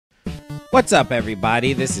What's up,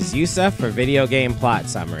 everybody? This is Yusuf for Video Game Plot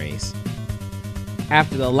Summaries.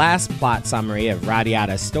 After the last plot summary of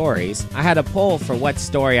Radiata's stories, I had a poll for what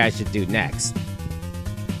story I should do next.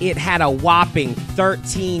 It had a whopping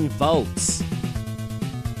 13 votes.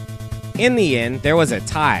 In the end, there was a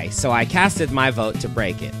tie, so I casted my vote to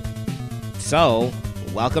break it. So,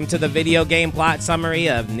 welcome to the video game plot summary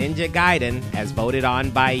of Ninja Gaiden as voted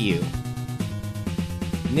on by you.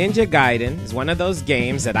 Ninja Gaiden is one of those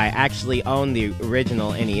games that I actually own the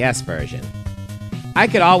original NES version. I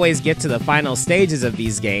could always get to the final stages of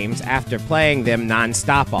these games after playing them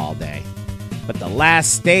non-stop all day. But the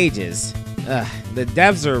last stages, the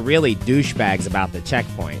devs are really douchebags about the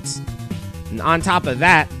checkpoints. And on top of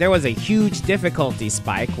that, there was a huge difficulty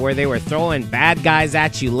spike where they were throwing bad guys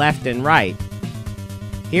at you left and right.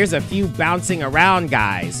 Here's a few bouncing around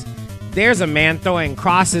guys. There's a man throwing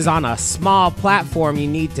crosses on a small platform you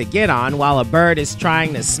need to get on while a bird is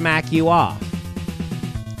trying to smack you off.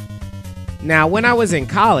 Now, when I was in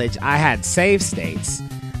college, I had save states.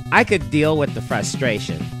 I could deal with the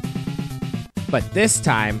frustration. But this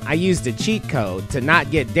time, I used a cheat code to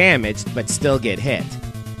not get damaged but still get hit.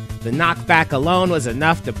 The knockback alone was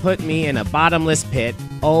enough to put me in a bottomless pit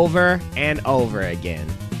over and over again.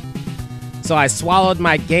 So I swallowed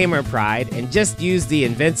my gamer pride and just used the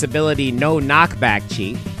invincibility no knockback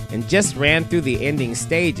cheat and just ran through the ending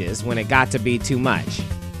stages when it got to be too much.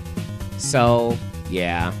 So,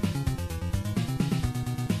 yeah.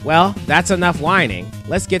 Well, that's enough whining.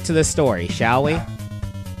 Let's get to the story, shall we?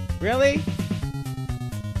 Really?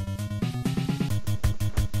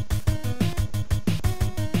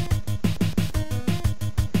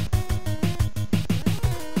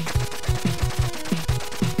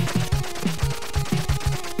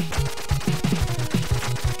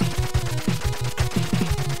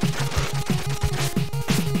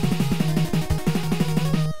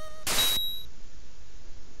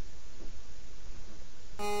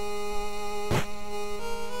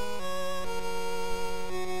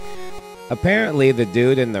 Apparently, the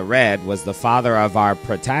dude in the red was the father of our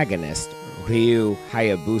protagonist, Ryu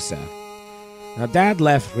Hayabusa. Now, Dad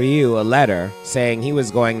left Ryu a letter saying he was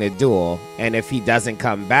going to duel, and if he doesn't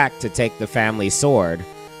come back to take the family sword,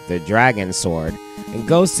 the dragon sword, and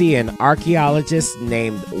go see an archaeologist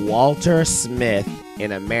named Walter Smith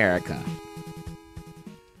in America.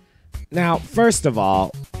 Now, first of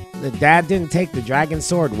all, the dad didn't take the dragon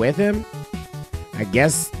sword with him? I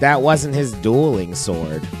guess that wasn't his dueling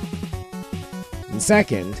sword. And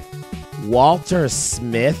second, Walter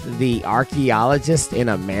Smith, the archaeologist in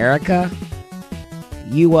America?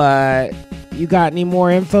 You got any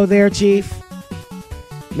more info there, Chief?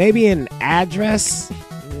 Maybe an address?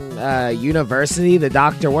 University the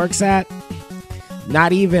doctor works at?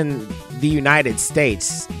 Not even the United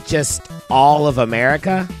States, just all of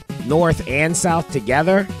America? North and South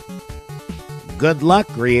together? Good luck,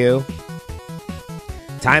 Ryu.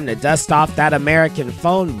 Time to dust off that American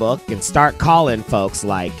phone book and start calling folks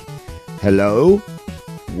like, "Hello?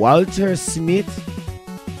 Walter Smith?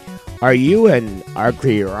 Are you an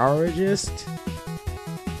archaeologist?"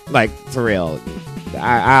 Like, for real.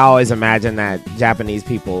 I always imagine that Japanese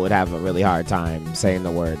people would have a really hard time saying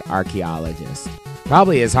the word archaeologist.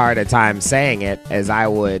 Probably as hard a time saying it as I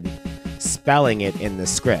would spelling it in the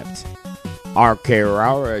script.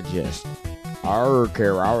 Archaeologist.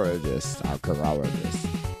 Archaeologist. Archaeologist.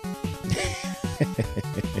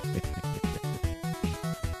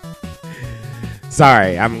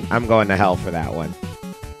 Sorry, I'm going to hell for that one.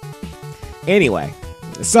 Anyway,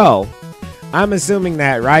 so I'm assuming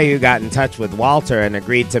that Ryu got in touch with Walter and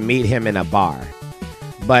agreed to meet him in a bar.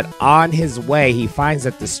 But on his way, he finds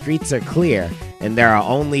that the streets are clear and there are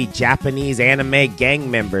only Japanese anime gang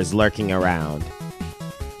members lurking around.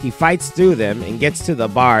 He fights through them and gets to the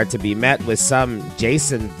bar to be met with some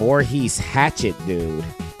Jason Voorhees hatchet dude.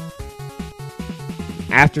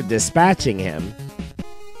 After dispatching him...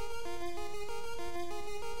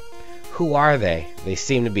 Who are they? They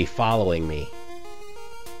seem to be following me.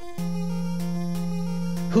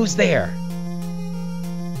 Who's there?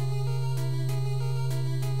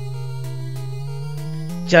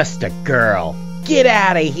 Just a girl. Get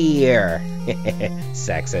out of here!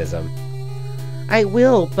 Sexism. I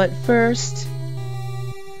will, but first...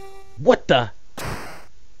 What the...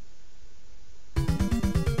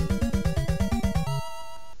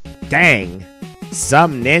 Dang,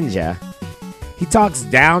 some ninja. He talks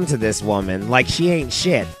down to this woman like she ain't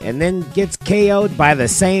shit, and then gets KO'd by the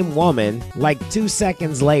same woman like 2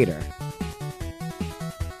 seconds later.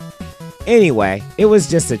 Anyway, it was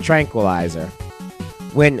just a tranquilizer.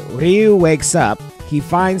 When Ryu wakes up, he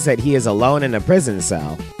finds that he is alone in a prison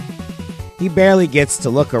cell. He barely gets to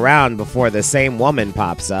look around before the same woman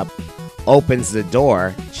pops up, opens the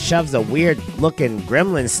door, shoves a weird-looking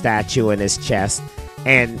gremlin statue in his chest,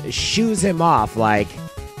 and shoos him off like,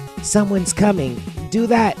 "Someone's coming, do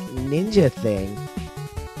that ninja thing."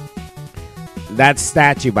 That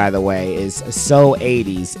statue, by the way, is so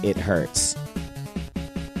 80s it hurts.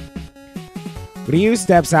 Ryu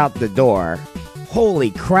steps out the door. Holy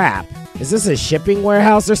crap, is this a shipping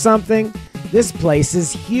warehouse or something? This place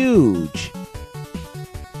is huge.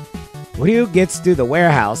 Ryu gets through the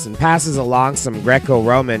warehouse and passes along some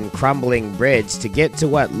Greco-Roman crumbling bridge to get to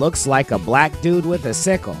what looks like a black dude with a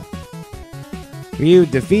sickle. Ryu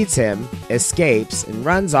defeats him, escapes, and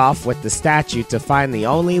runs off with the statue to find the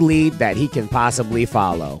only lead that he can possibly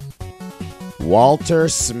follow. Walter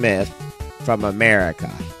Smith from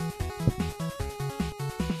America.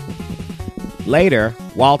 Later,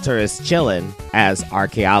 Walter is chillin', as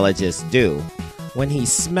archaeologists do, when he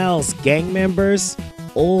smells gang members,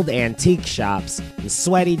 old antique shops, and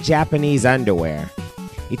sweaty Japanese underwear.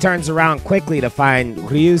 He turns around quickly to find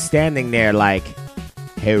Ryu standing there like,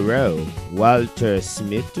 "Hello, Walter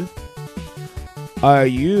Smith? Are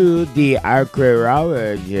you the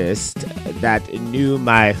archaeologist that knew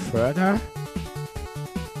my father?"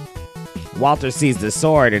 Walter sees the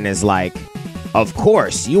sword and is like, "Of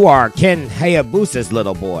course, you are Ken Hayabusa's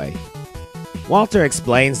little boy." Walter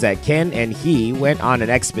explains that Ken and he went on an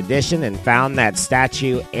expedition and found that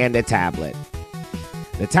statue and a tablet.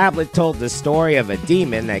 The tablet told the story of a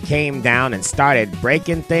demon that came down and started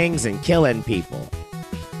breaking things and killing people.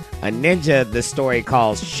 A ninja the story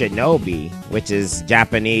calls shinobi, which is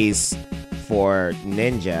Japanese for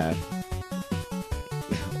ninja.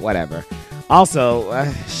 Whatever. Also,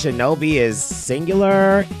 shinobi is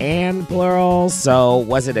singular and plural, so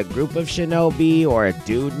was it a group of shinobi or a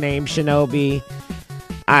dude named Shinobi?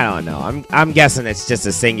 I don't know. I'm guessing it's just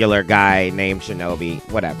a singular guy named Shinobi.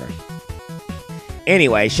 Whatever.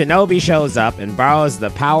 Anyway, Shinobi shows up and borrows the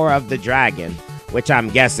power of the dragon, which I'm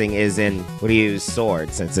guessing is in Ryu's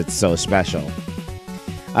sword since it's so special.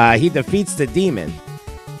 He defeats the demon,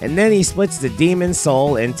 and then he splits the demon's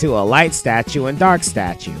soul into a light statue and dark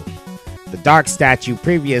statue. The dark statue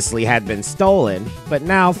previously had been stolen, but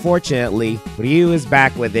now, fortunately, Ryu is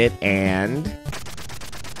back with it and...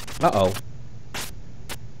 Uh-oh.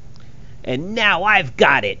 And now I've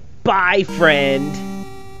got it. Bye, friend.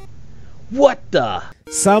 What the?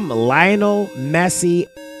 Some Lionel Messi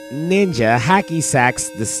ninja hacky sacks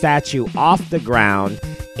the statue off the ground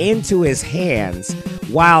into his hands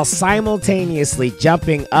while simultaneously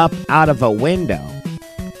jumping up out of a window.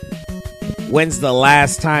 When's the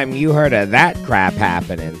last time you heard of that crap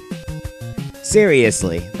happening?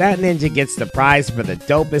 Seriously, that ninja gets the prize for the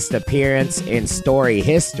dopest appearance in story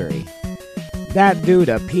history. That dude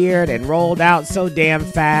appeared and rolled out so damn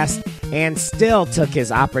fast and still took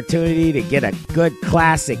his opportunity to get a good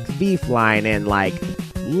classic thief line in like,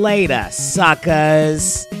 "Later,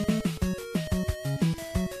 suckers."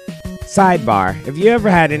 Sidebar, if you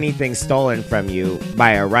ever had anything stolen from you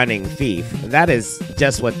by a running thief, that is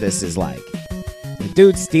just what this is like. The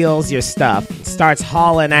dude steals your stuff, starts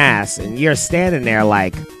hauling ass, and you're standing there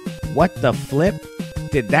like, "What the flip?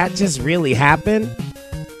 Did that just really happen?"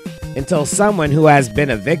 Until someone who has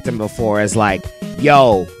been a victim before is like,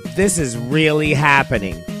 "Yo, this is really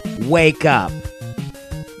happening. Wake up."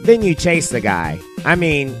 Then you chase the guy. I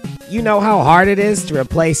mean, you know how hard it is to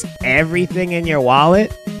replace everything in your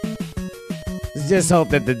wallet? Just hope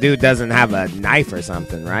that the dude doesn't have a knife or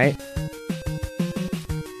something, right?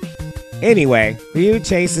 Anyway, Ryu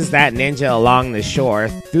chases that ninja along the shore,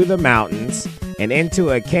 through the mountains, and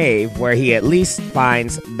into a cave where he at least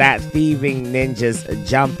finds that thieving ninja's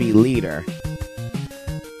jumpy leader.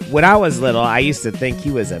 When I was little, I used to think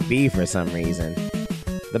he was a bee for some reason.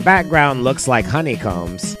 The background looks like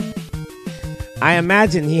honeycombs. I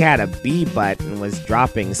imagine he had a bee butt and was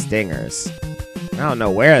dropping stingers. I don't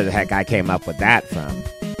know where the heck I came up with that from.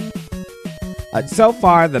 So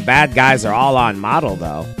far, the bad guys are all on model,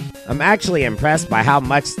 though. I'm actually impressed by how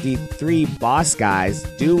much the three boss guys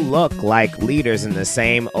do look like leaders in the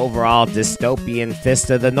same overall dystopian Fist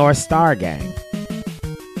of the North Star gang.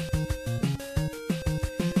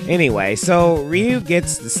 Anyway, so Ryu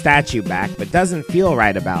gets the statue back but doesn't feel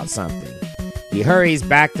right about something. He hurries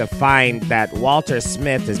back to find that Walter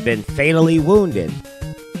Smith has been fatally wounded.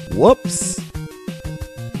 Whoops!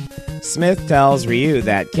 Smith tells Ryu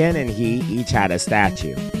that Ken and he each had a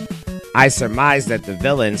statue. I surmise that the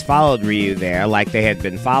villains followed Ryu there like they had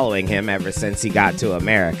been following him ever since he got to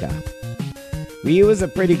America. Ryu is a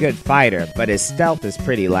pretty good fighter, but his stealth is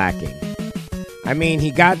pretty lacking. I mean,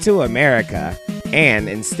 he got to America, and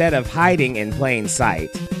instead of hiding in plain sight,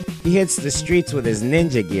 He hits the streets with his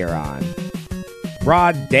ninja gear on.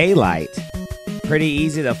 Broad daylight. Pretty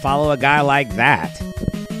easy to follow a guy like that.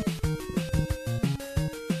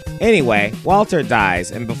 Anyway, Walter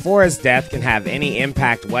dies, and before his death can have any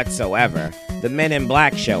impact whatsoever, the Men in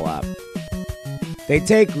Black show up. They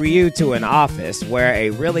take Ryu to an office where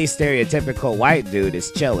a really stereotypical white dude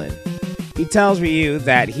is chilling. He tells Ryu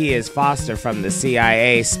that he is Foster from the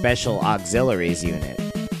CIA Special Auxiliaries Unit.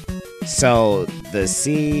 So, the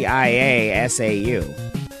CIA SAU.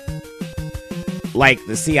 Like,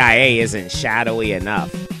 the CIA isn't shadowy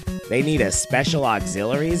enough. They need a Special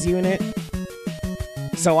Auxiliaries Unit?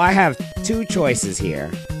 So I have two choices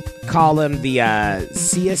here. Call him the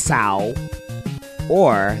CSAO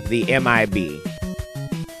or the MIB.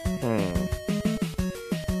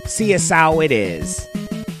 CSAO it is.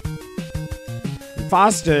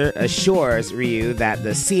 Foster assures Ryu that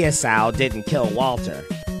the CSAO didn't kill Walter.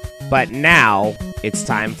 But now, it's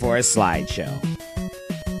time for a slideshow.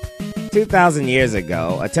 2,000 years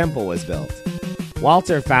ago, a temple was built.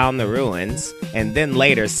 Walter found the ruins, and then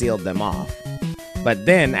later sealed them off. But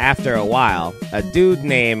then, after a while, a dude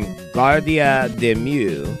named Guardia de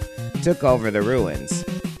Mew took over the ruins.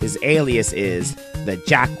 His alias is the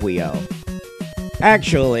Jacquio.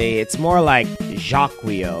 Actually, it's more like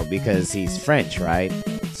Jacquio because he's French, right?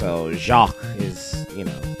 So Jacques is,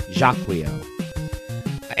 Jacquio.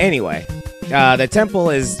 Anyway, the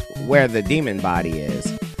temple is where the demon body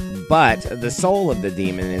is, but the soul of the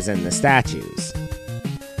demon is in the statues.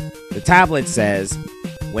 The tablet says,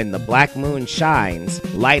 "When the black moon shines,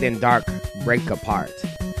 light and dark break apart.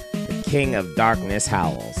 The king of darkness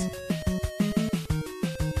howls."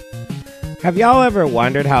 Have y'all ever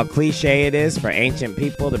wondered how cliche it is for ancient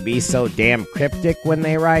people to be so damn cryptic when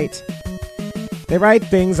they write? They write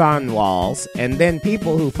things on walls, and then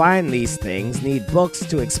people who find these things need books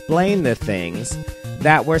to explain the things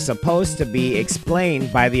that were supposed to be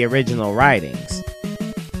explained by the original writings.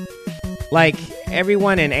 Like,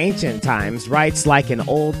 everyone in ancient times writes like an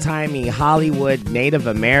old-timey Hollywood Native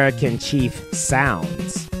American chief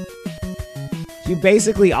sounds. You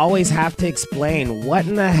basically always have to explain what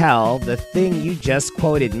in the hell the thing you just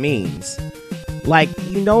quoted means. Like,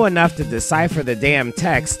 you know enough to decipher the damn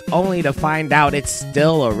text, only to find out it's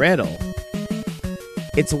still a riddle.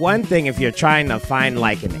 It's one thing if you're trying to find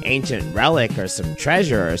like an ancient relic or some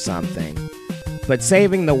treasure or something, but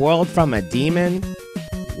saving the world from a demon?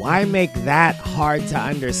 Why make that hard to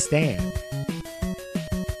understand?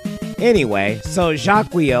 Anyway, so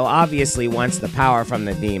Jacquio obviously wants the power from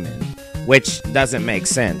the demon, which doesn't make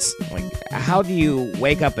sense. Like, how do you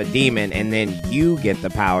wake up a demon and then you get the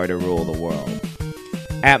power to rule the world?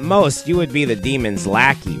 At most, you would be the demon's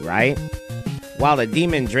lackey, right? While the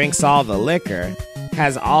demon drinks all the liquor,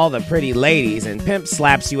 has all the pretty ladies, and pimp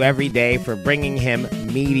slaps you every day for bringing him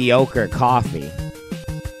mediocre coffee.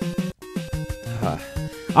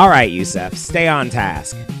 Alright, Yusef, stay on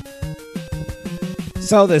task.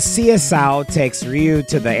 So the CSAO takes Ryu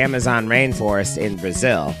to the Amazon rainforest in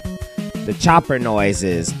Brazil. The chopper noise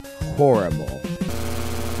is horrible.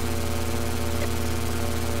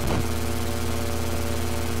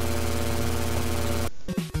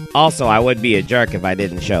 Also, I would be a jerk if I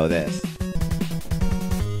didn't show this.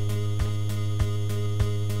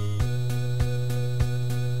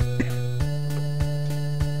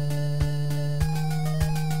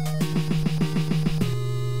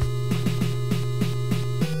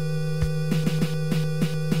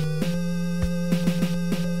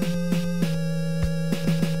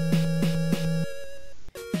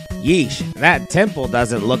 Yeesh, that temple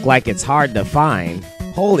doesn't look like it's hard to find.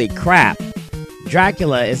 Holy crap.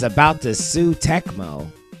 Dracula is about to sue Tecmo.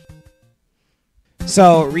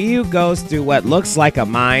 So, Ryu goes through what looks like a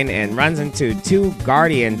mine and runs into two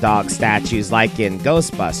guardian dog statues like in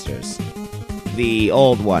Ghostbusters. The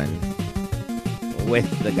old one. With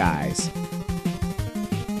the guys.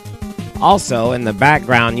 Also, in the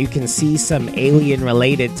background, you can see some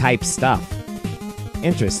alien-related type stuff.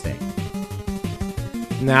 Interesting.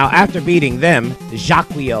 Now, after beating them,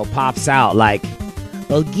 Jacquio pops out like,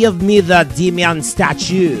 "Oh, give me the demon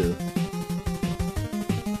statue."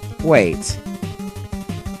 Wait.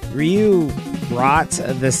 Ryu brought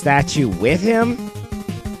the statue with him?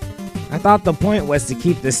 I thought the point was to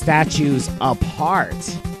keep the statues apart.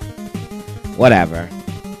 Whatever.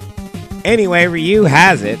 Anyway, Ryu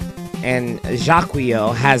has it, and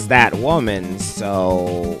Jacquio has that woman,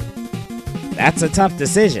 so that's a tough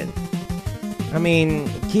decision. I mean,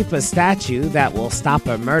 keep a statue that will stop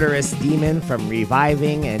a murderous demon from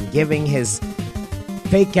reviving and giving his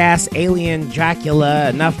fake-ass alien Dracula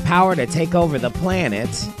enough power to take over the planet.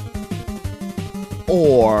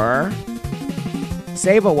 Or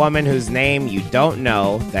Save a woman whose name you don't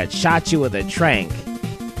know that shot you with a trank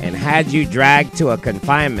and had you dragged to a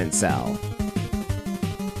confinement cell.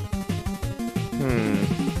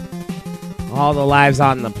 All the lives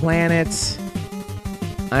on the planet.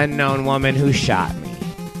 Unknown woman who shot me.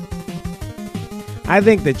 I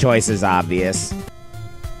think the choice is obvious.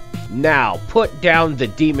 Now put down the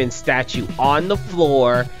demon statue on the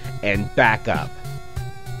floor and back up.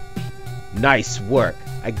 Nice work.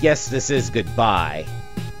 I guess this is goodbye.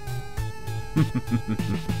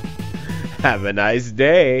 Have a nice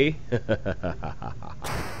day.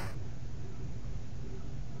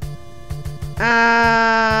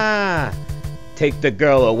 Ah! Take the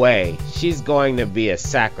girl away. She's going to be a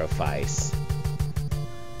sacrifice.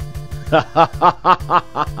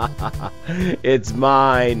 It's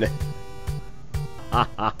mine.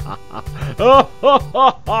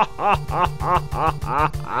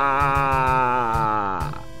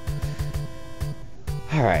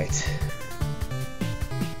 Alright.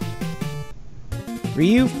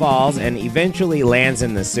 Ryu falls and eventually lands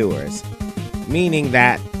in the sewers, meaning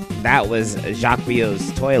that was Jacques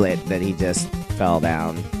Ryu's toilet that he just fell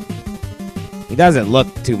down. He doesn't look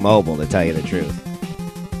too mobile, to tell you the truth.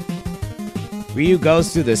 Ryu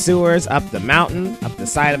goes through the sewers, up the mountain, up the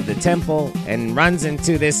side of the temple, and runs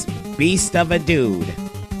into this beast of a dude.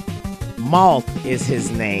 Malt is his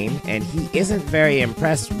name, and he isn't very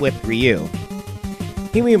impressed with Ryu.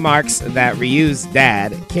 He remarks that Ryu's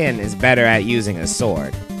dad, Ken, is better at using a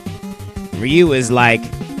sword. Ryu is like,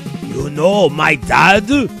 "You know my dad?"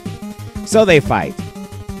 So they fight.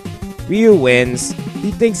 Ryu wins.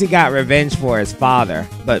 He thinks he got revenge for his father,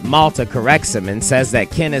 but Malta corrects him and says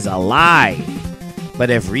that Ken is alive. But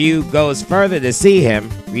if Ryu goes further to see him,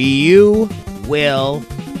 Ryu will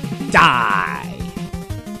die.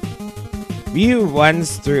 Ryu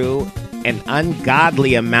runs through an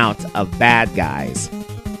ungodly amount of bad guys.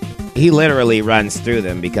 He literally runs through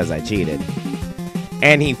them because I cheated.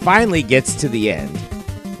 And he finally gets to the end.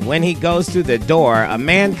 When he goes through the door, a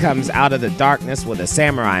man comes out of the darkness with a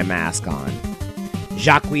samurai mask on.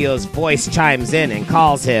 Jacques Ryu's voice chimes in and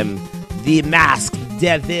calls him the Masked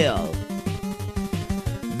Devil.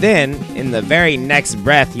 Then, in the very next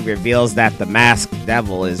breath, he reveals that the Masked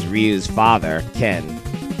Devil is Ryu's father, Ken.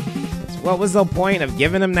 So what was the point of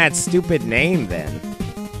giving him that stupid name then?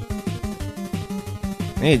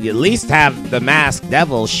 You'd at least have the Masked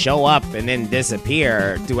Devil show up and then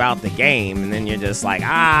disappear throughout the game, and then you're just like,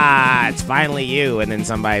 it's finally you, and then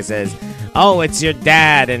somebody says, oh, it's your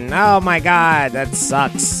dad, and oh my god, that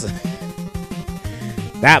sucks.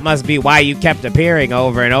 That must be why you kept appearing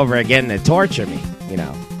over and over again to torture me, you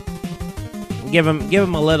know. Give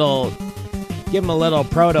him a little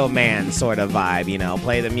Proto Man sort of vibe, you know.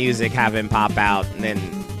 Play the music, have him pop out, and then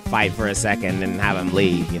fight for a second and have him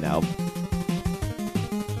leave, you know.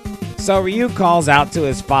 So Ryu calls out to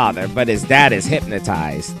his father, but his dad is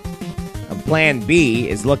hypnotized. Plan B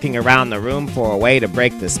is looking around the room for a way to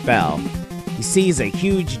break the spell. He sees a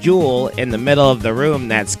huge jewel in the middle of the room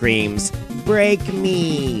that screams, "Break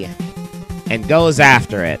me!" and goes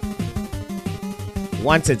after it.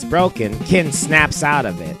 Once it's broken, Ken snaps out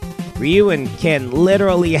of it. Ryu and Ken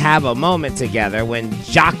literally have a moment together when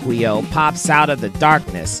Jacques Ryu pops out of the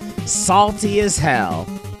darkness, salty as hell.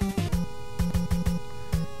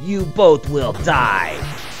 You both will die.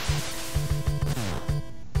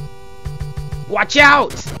 Watch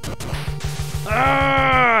out!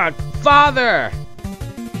 Father!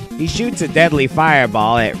 He shoots a deadly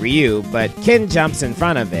fireball at Ryu, but Ken jumps in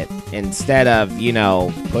front of it instead of, you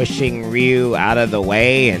know, pushing Ryu out of the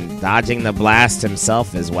way and dodging the blast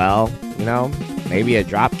himself as well. You know, maybe a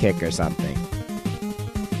drop kick or something.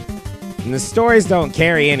 And the stories don't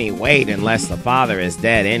carry any weight unless the father is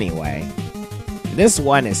dead anyway. This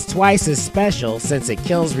one is twice as special since it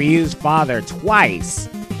kills Ryu's father twice.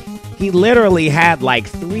 He literally had like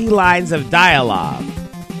 3 lines of dialogue.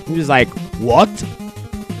 He was like, "What?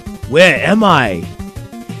 Where am I?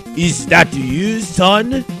 Is that you,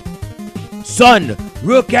 son? Son,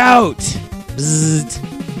 look out!" Bzzzt.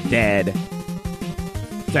 Dead.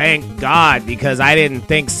 Thank God, because I didn't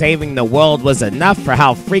think saving the world was enough for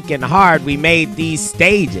how freaking hard we made these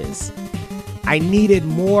stages. I needed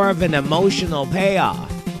more of an emotional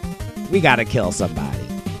payoff. We gotta kill somebody.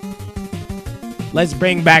 Let's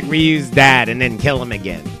bring back Ryu's dad and then kill him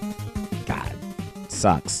again. God,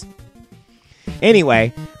 sucks.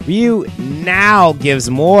 Anyway, Ryu now gives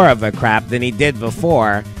more of a crap than he did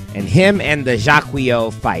before, and him and the Jacques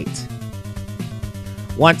Ryu fight.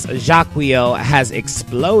 Once Jacques Ryu has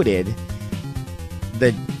exploded,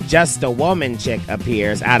 the Just a Woman chick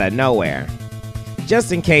appears out of nowhere.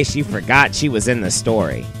 Just in case you forgot she was in the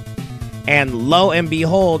story. And lo and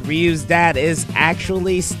behold, Ryu's dad is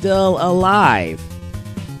actually still alive.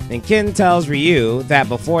 And Ken tells Ryu that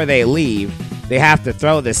before they leave, they have to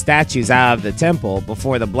throw the statues out of the temple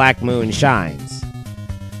before the black moon shines.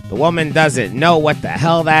 The woman doesn't know what the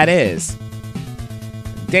hell that is.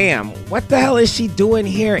 Damn, what the hell is she doing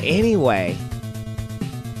here anyway?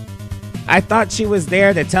 I thought she was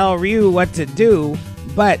there to tell Ryu what to do,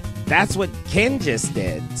 but that's what Ken just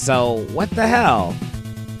did, so what the hell?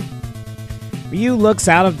 Ryu looks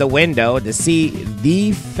out of the window to see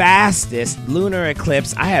the fastest lunar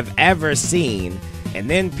eclipse I have ever seen, and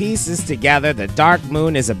then pieces together the dark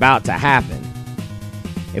moon is about to happen.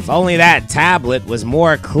 If only that tablet was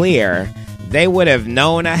more clear, they would have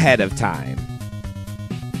known ahead of time.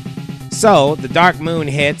 So, the dark moon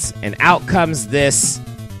hits, and out comes this...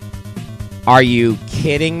 Are you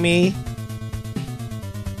kidding me?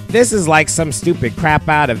 This is like some stupid crap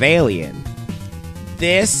out of Alien.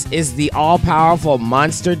 This is the all-powerful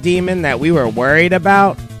monster demon that we were worried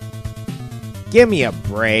about? Give me a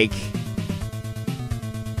break.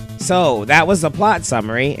 So, that was the plot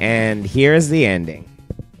summary, and here's the ending.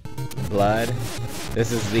 Blood.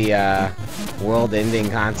 This is the world-ending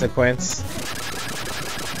consequence.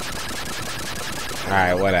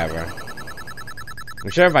 Alright, whatever. I'm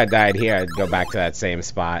sure if I died here, I'd go back to that same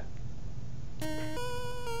spot.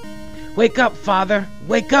 Wake up, father!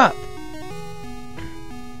 Wake up!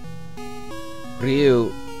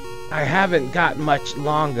 Ryu, I haven't got much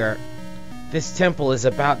longer. This temple is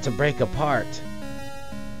about to break apart.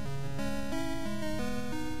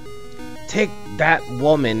 Take that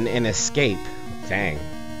woman and escape. Dang.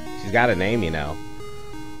 She's got a name, you know.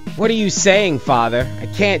 What are you saying, father? I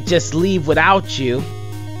can't just leave without you.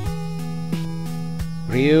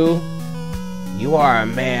 Ryu, you are a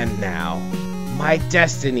man now. My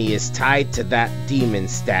destiny is tied to that demon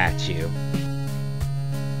statue.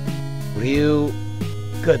 Ryu,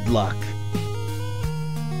 good luck.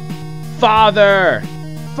 Father!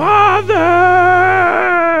 Father!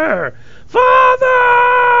 Father!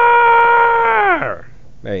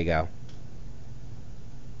 There you go.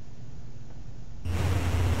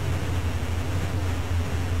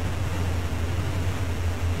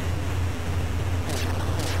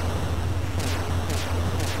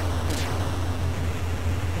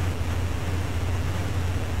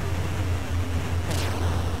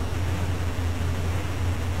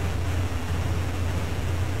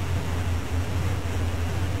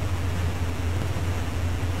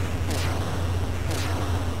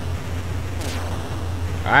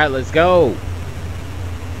 Alright, let's go.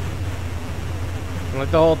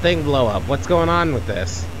 Let the whole thing blow up. What's going on with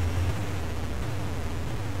this?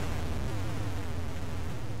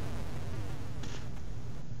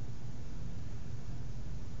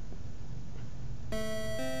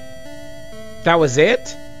 That was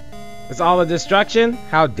it? That's all the destruction?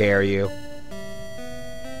 How dare you?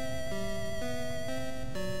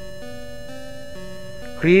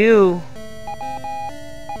 Ryu.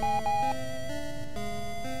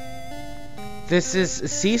 This is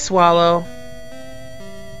Sea Swallow.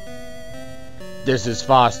 This is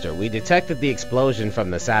Foster. We detected the explosion from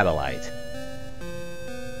the satellite.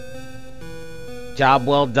 Job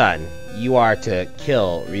well done. You are to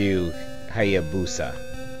kill Ryu Hayabusa.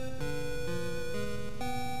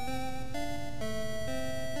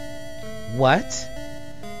 What?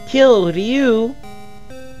 Kill Ryu?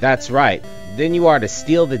 That's right. Then you are to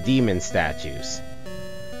steal the demon statues.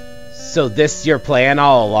 So this your plan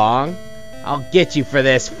all along? I'll get you for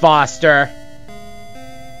this, Foster.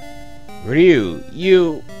 Ryu,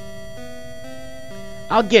 you...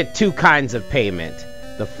 I'll get two kinds of payment.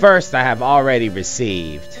 The first I have already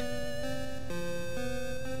received.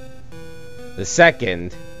 The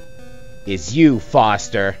second is you,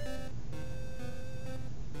 Foster.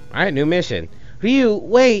 Alright, new mission. Ryu,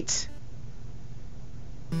 wait!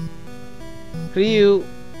 Ryu,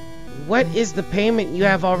 what is the payment you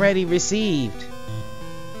have already received?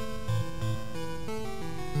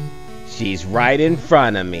 She's right in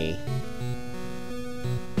front of me.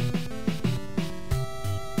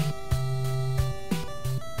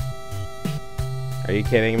 Are you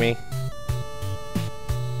kidding me?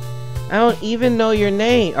 I don't even know your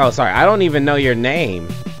name. Oh, sorry. I don't even know your name.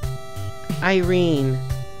 Irene.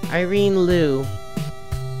 Irene Liu.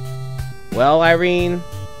 Well, Irene,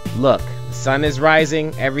 look. The sun is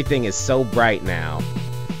rising. Everything is so bright now.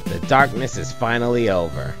 The darkness is finally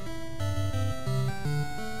over.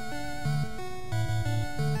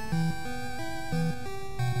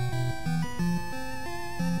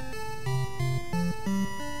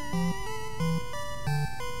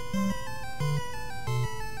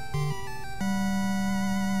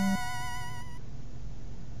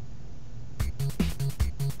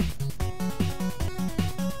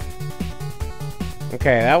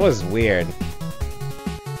 Okay, that was weird.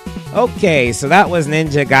 Okay, so that was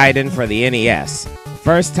Ninja Gaiden for the NES.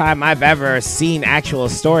 First time I've ever seen actual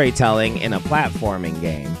storytelling in a platforming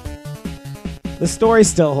game. The story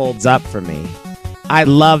still holds up for me. I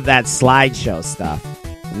love that slideshow stuff,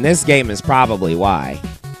 and this game is probably why.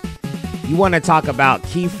 You want to talk about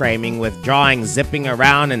keyframing with drawing zipping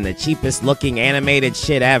around and the cheapest looking animated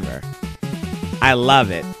shit ever. I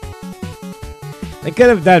love it. They could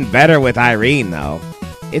have done better with Irene though.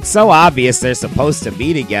 It's so obvious they're supposed to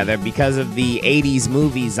be together because of the 80s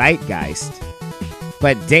movie zeitgeist.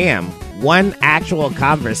 But damn, one actual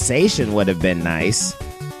conversation would have been nice.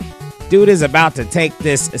 Dude is about to take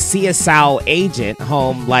this CSI agent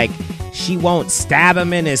home like she won't stab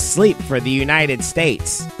him in his sleep for the United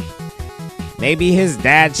States. Maybe his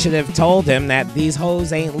dad should have told him that these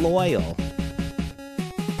hoes ain't loyal.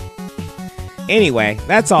 Anyway,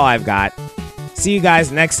 that's all I've got. See you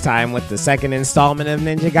guys next time with the second installment of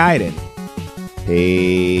Ninja Gaiden.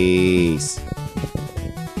 Peace.